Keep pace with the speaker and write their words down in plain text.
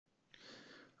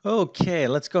Okay,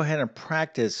 let's go ahead and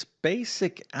practice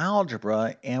basic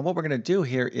algebra. And what we're going to do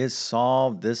here is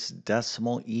solve this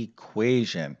decimal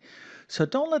equation. So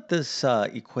don't let this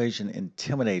equation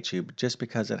intimidate you just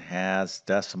because it has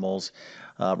decimals.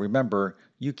 Remember,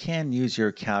 you can use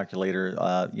your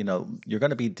calculator. You're going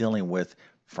to be dealing with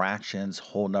fractions,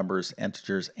 whole numbers,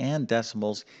 integers, and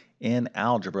decimals in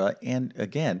algebra. And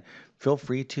again, feel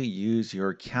free to use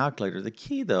your calculator. The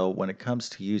key, though, when it comes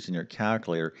to using your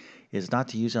calculator, is not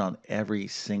to use it on every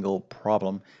single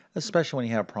problem, especially when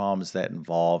you have problems that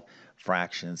involve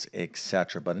fractions,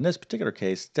 etc. But in this particular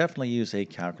case, definitely use a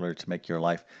calculator to make your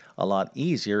life a lot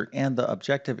easier. And the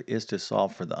objective is to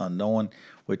solve for the unknown,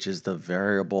 which is the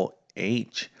variable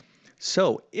h.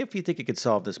 So if you think you could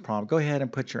solve this problem, go ahead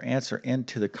and put your answer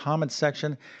into the comment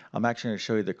section. I'm actually going to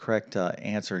show you the correct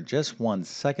answer in just 1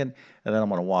 second, and then I'm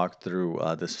going to walk through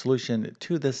the solution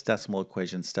to this decimal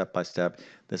equation step by step.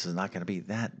 This is not going to be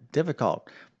that difficult.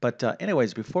 But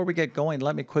anyways, before we get going,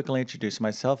 let me quickly introduce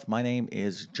myself. My name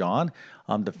is John.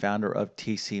 I'm the founder of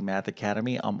TC Math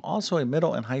Academy. I'm also a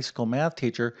middle and high school math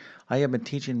teacher. I have been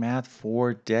teaching math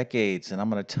for decades, and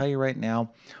I'm going to tell you right now,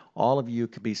 all of you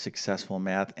can be successful in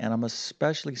math, and I'm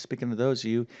especially speaking to those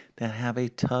of you that have a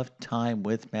tough time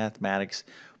with mathematics.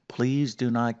 Please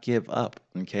do not give up.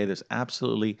 Okay, there's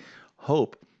absolutely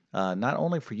hope, not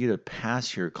only for you to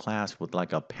pass your class with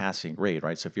like a passing grade,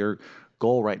 right? So if your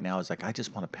goal right now is like, I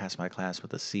just want to pass my class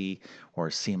with a C or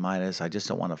a C minus, I just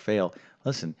don't want to fail.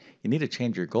 Listen, you need to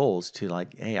change your goals to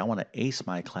like, hey, I want to ace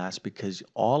my class because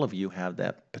all of you have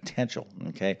that potential,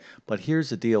 okay? But here's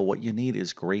the deal, what you need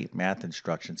is great math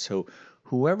instruction. So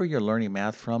whoever you're learning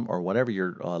math from or whatever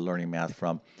you're learning math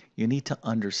from, you need to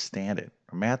understand it.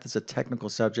 Math is a technical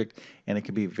subject and it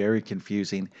can be very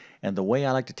confusing. And the way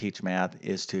I like to teach math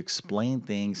is to explain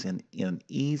things in an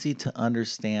easy to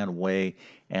understand way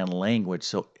and language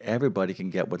so everybody can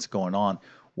get what's going on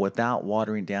without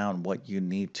watering down what you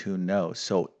need to know.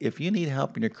 So if you need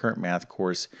help in your current math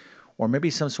course, or maybe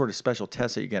some sort of special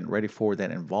test that you're getting ready for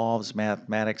that involves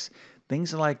mathematics,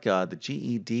 things like the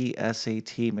GED,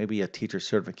 SAT, maybe a teacher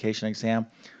certification exam,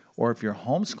 or if you're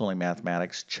homeschooling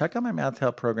mathematics, check out my math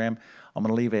help program. I'm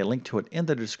going to leave a link to it in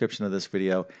the description of this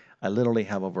video. I literally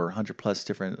have over 100 plus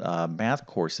different math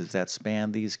courses that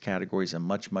span these categories and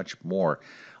much, much more.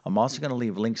 I'm also going to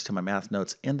leave links to my math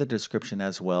notes in the description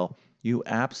as well. You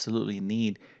absolutely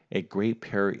need a great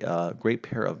pair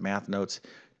of math notes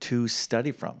to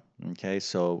study from. Okay,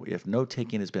 so if note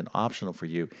taking has been optional for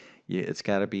you, it's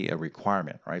got to be a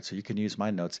requirement, right? So you can use my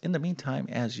notes in the meantime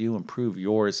as you improve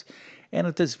yours. And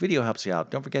if this video helps you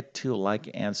out, don't forget to like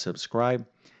and subscribe,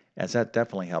 as that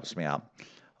definitely helps me out.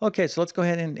 Okay, so let's go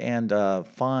ahead and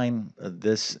find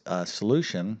this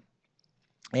solution.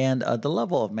 And the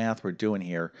level of math we're doing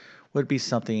here would be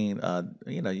something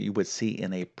you would see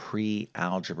in a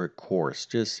pre-algebra course,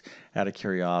 just out of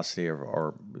curiosity,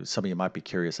 or some of you might be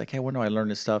curious, like, hey, when do I learn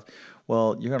this stuff?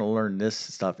 Well, you're going to learn this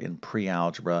stuff in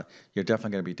pre-algebra. You're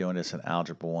definitely going to be doing this in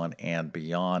Algebra 1 and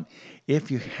beyond. If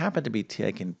you happen to be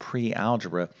taking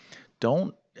pre-algebra,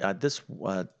 don't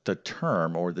the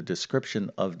term or the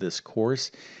description of this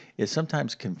course is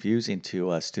sometimes confusing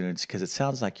to students because it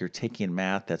sounds like you're taking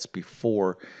math that's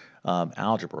before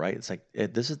algebra, right? It's like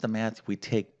this is the math we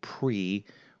take pre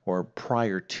or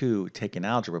prior to taking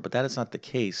algebra, but that is not the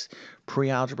case.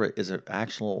 Pre-algebra is an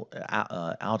actual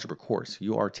algebra course.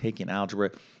 You are taking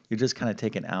algebra. You're just kind of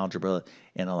taking algebra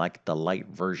in like the light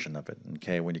version of it.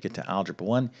 Okay, when you get to algebra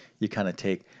 1, you kind of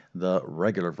take the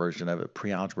regular version of it.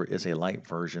 Pre-algebra is a light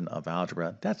version of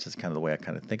algebra. That's just kind of the way I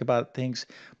kind of think about things.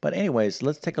 But anyways,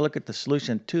 let's take a look at the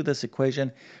solution to this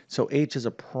equation. So h is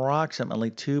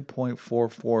approximately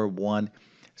 2.441.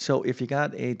 So if you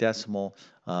got a decimal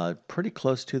pretty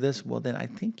close to this, well then I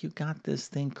think you got this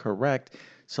thing correct.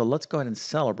 So let's go ahead and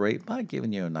celebrate by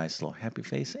giving you a nice little happy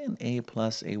face and A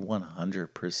plus a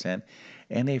 100%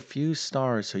 and a few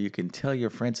stars so you can tell your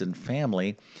friends and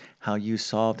family how you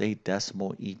solved a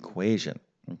decimal equation.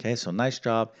 Okay, so nice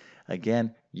job.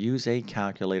 Again, use a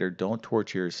calculator. Don't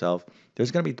torture yourself.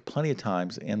 There's going to be plenty of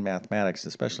times in mathematics,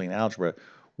 especially in algebra,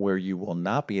 where you will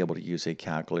not be able to use a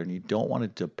calculator and you don't want to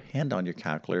depend on your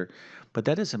calculator. But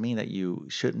that doesn't mean that you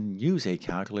shouldn't use a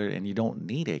calculator and you don't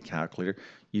need a calculator.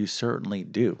 You certainly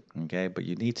do. Okay, but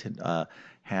you need to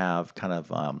have kind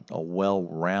of a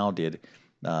well-rounded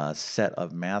set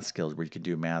of math skills where you can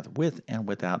do math with and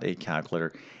without a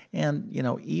calculator. And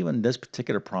even this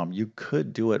particular problem, you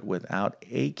could do it without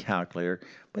a calculator,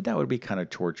 but that would be kind of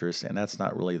torturous, and that's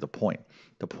not really the point.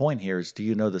 The point here is, do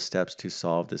you know the steps to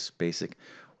solve this basic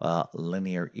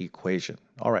linear equation?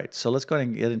 All right, so let's go ahead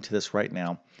and get into this right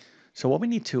now. So what we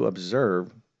need to observe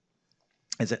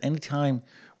is that anytime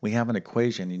we have an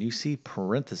equation and you see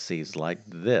parentheses like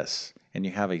this, and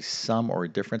you have a sum or a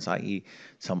difference, i.e.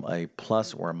 a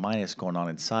plus or a minus going on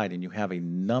inside, and you have a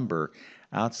number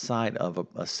outside of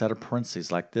a set of parentheses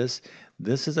like this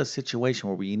is a situation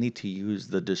where we need to use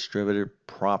the distributive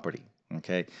property.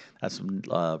 Okay, that's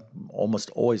almost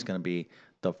always going to be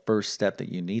the first step that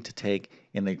you need to take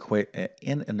in,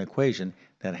 in an equation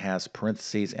that has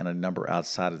parentheses and a number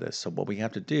outside of this. So what we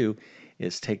have to do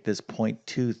is take this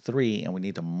 0.23 and we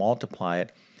need to multiply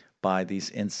it by these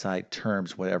inside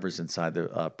terms, whatever's inside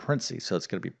the parentheses. So it's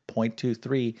going to be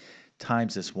 0.23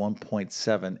 times this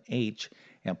 1.7h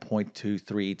and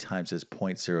 0.23 times this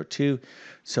 0.02.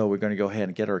 So we're going to go ahead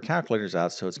and get our calculators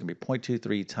out. So it's going to be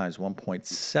 0.23 times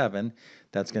 1.7.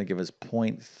 That's going to give us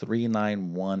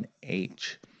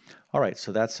 0.391h. All right,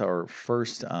 so that's our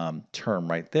first term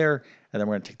right there. And then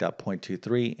we're going to take that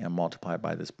 0.23 and multiply it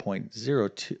by this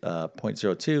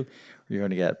 0.02. You're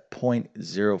going to get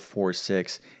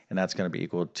 0.046, and that's going to be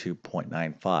equal to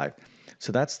 0.95.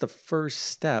 So that's the first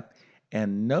step.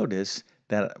 And notice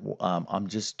that I'm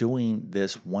just doing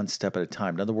this one step at a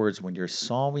time. In other words, when you're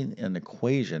solving an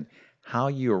equation, how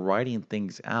you're writing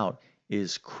things out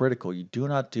is critical. You do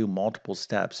not do multiple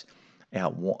steps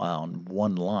on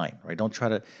one line, right? Don't try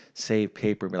to save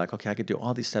paper and be like, okay, I could do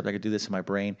all these steps. I could do this in my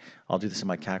brain. I'll do this in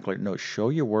my calculator. No, show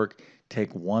your work.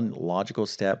 Take one logical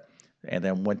step. And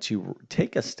then once you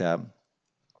take a step,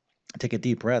 take a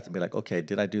deep breath and be like, okay,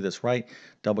 did I do this right?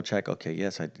 Double check. Okay,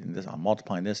 yes, I did this. I'm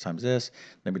multiplying this times this.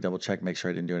 Let me double check, make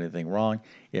sure I didn't do anything wrong.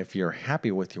 If you're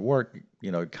happy with your work,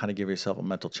 kind of give yourself a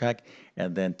mental check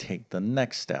and then take the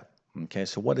next step. Okay,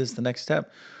 so what is the next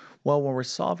step? Well, when we're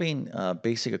solving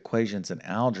basic equations in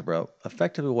algebra,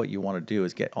 effectively what you want to do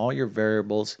is get all your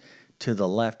variables to the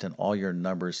left and all your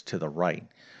numbers to the right.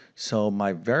 So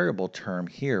my variable term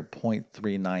here,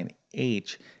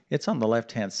 0.39h, it's on the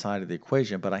left-hand side of the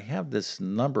equation, but I have this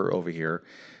number over here,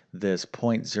 this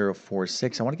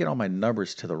 0.046. I want to get all my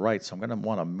numbers to the right, so I'm going to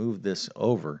want to move this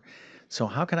over. So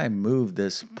how can I move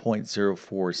this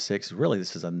 0.046? Really,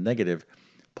 this is a negative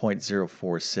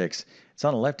 0.046. It's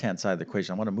on the left-hand side of the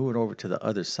equation. I want to move it over to the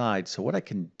other side. So what I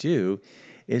can do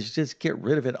is just get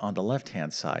rid of it on the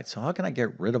left-hand side. So how can I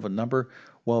get rid of a number?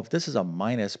 Well, if this is a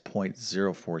minus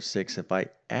 0.046, if I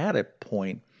add a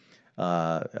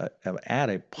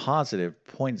positive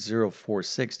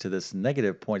 0.046 to this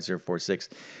negative 0.046,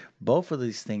 both of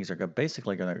these things are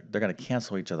basically they're going to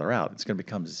cancel each other out. It's going to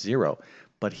become zero.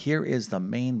 But here is the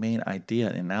main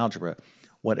idea in algebra.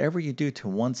 Whatever you do to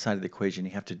one side of the equation,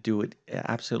 you have to do it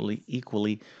absolutely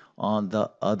equally on the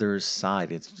other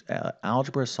side. It's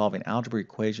solving algebra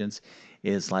equations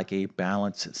is like a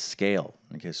balanced scale.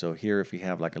 Okay, so here if you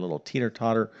have like a little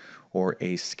teeter-totter or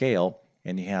a scale,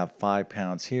 and you have 5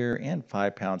 pounds here and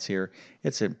 5 pounds here,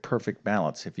 it's a perfect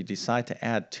balance. If you decide to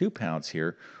add 2 pounds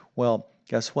here, well,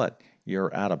 guess what?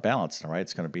 You're out of balance, all right?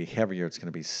 It's going to be heavier. It's going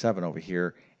to be 7 over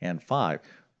here and 5.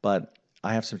 But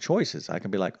I have some choices. I can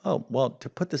be like, oh, well, to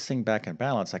put this thing back in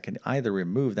balance, I can either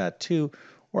remove that 2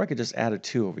 or I could just add a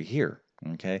 2 over here,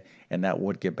 okay? And that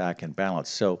would get back in balance.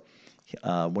 So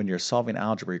when you're solving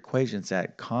algebra equations,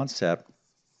 that concept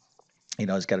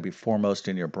it's got to be foremost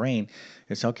in your brain.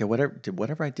 It's okay,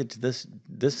 whatever I did to this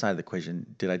side of the equation,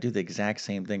 did I do the exact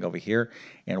same thing over here?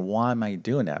 And why am I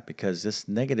doing that? Because this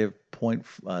negative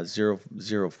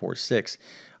 0.0046,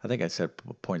 I think I said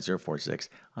 0.046.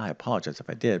 I apologize if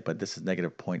I did, but this is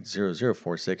negative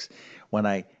 0.0046. When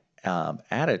I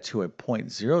add it to a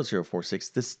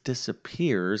 0.0046, this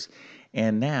disappears,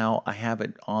 and now I have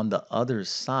it on the other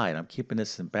side. I'm keeping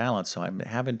this in balance, so I'm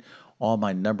having all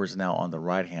my numbers now on the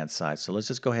right-hand side. So let's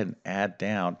just go ahead and add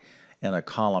down in a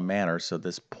column manner. So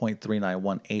this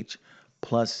 0.391h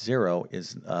plus 0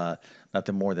 is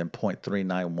nothing more than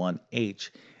 0.391h.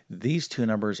 These two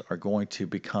numbers are going to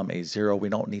become a 0. We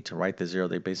don't need to write the 0.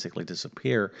 They basically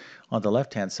disappear on the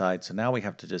left-hand side. So now we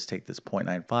have to just take this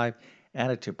 0.95,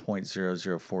 add it to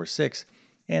 0.0046,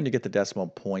 and you get the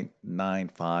decimal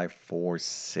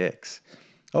 0.9546.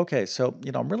 Okay, so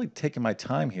I'm really taking my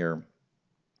time here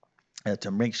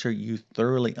to make sure you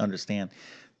thoroughly understand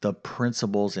the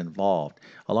principles involved.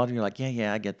 A lot of you are like,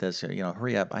 yeah, I get this.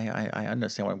 Hurry up. I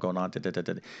understand what I'm going on.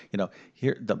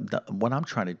 Here, what I'm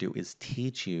trying to do is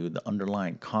teach you the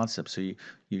underlying concepts so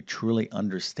you truly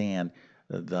understand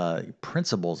the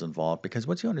principles involved. Because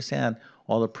once you understand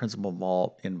all the principles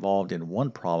involved in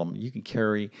one problem, you can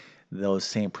carry those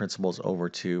same principles over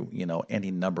to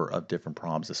any number of different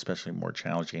problems, especially more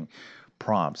challenging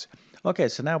prompts. Okay,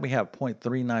 so now we have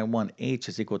 0.391h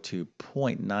is equal to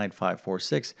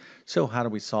 0.9546. So how do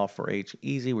we solve for h?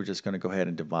 Easy, we're just going to go ahead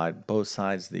and divide both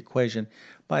sides of the equation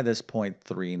by this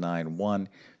 0.391.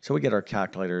 So we get our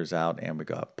calculators out and we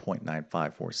got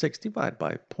 0.9546 divided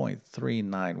by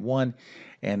 0.391,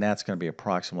 and that's going to be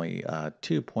approximately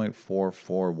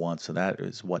 2.441. So that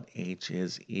is what h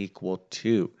is equal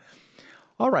to.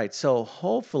 All right, so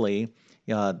hopefully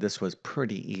this was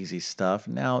pretty easy stuff.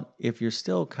 Now, if you're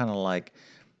still kind of like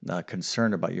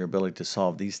concerned about your ability to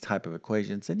solve these type of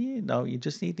equations, then you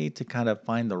just need to kind of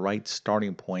find the right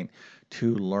starting point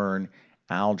to learn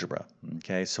algebra.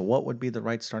 Okay, so what would be the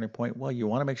right starting point? Well, you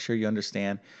want to make sure you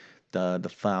understand the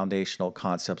foundational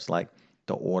concepts like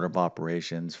the order of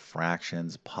operations,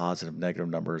 fractions, positive, negative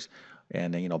numbers,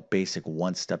 and basic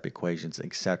one-step equations,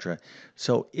 etc.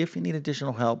 So if you need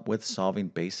additional help with solving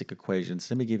basic equations,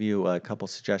 let me give you a couple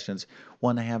suggestions.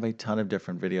 One, I have a ton of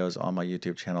different videos on my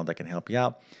YouTube channel that can help you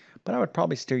out, but I would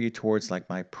probably steer you towards like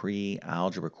my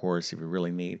pre-algebra course if you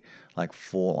really need like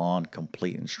full-on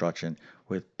complete instruction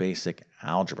with basic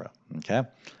algebra. Okay.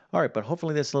 All right, but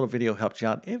hopefully this little video helped you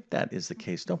out. If that is the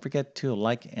case, don't forget to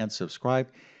like and subscribe.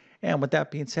 And with that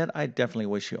being said, I definitely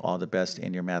wish you all the best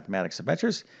in your mathematics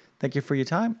adventures. Thank you for your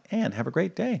time and have a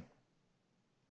great day.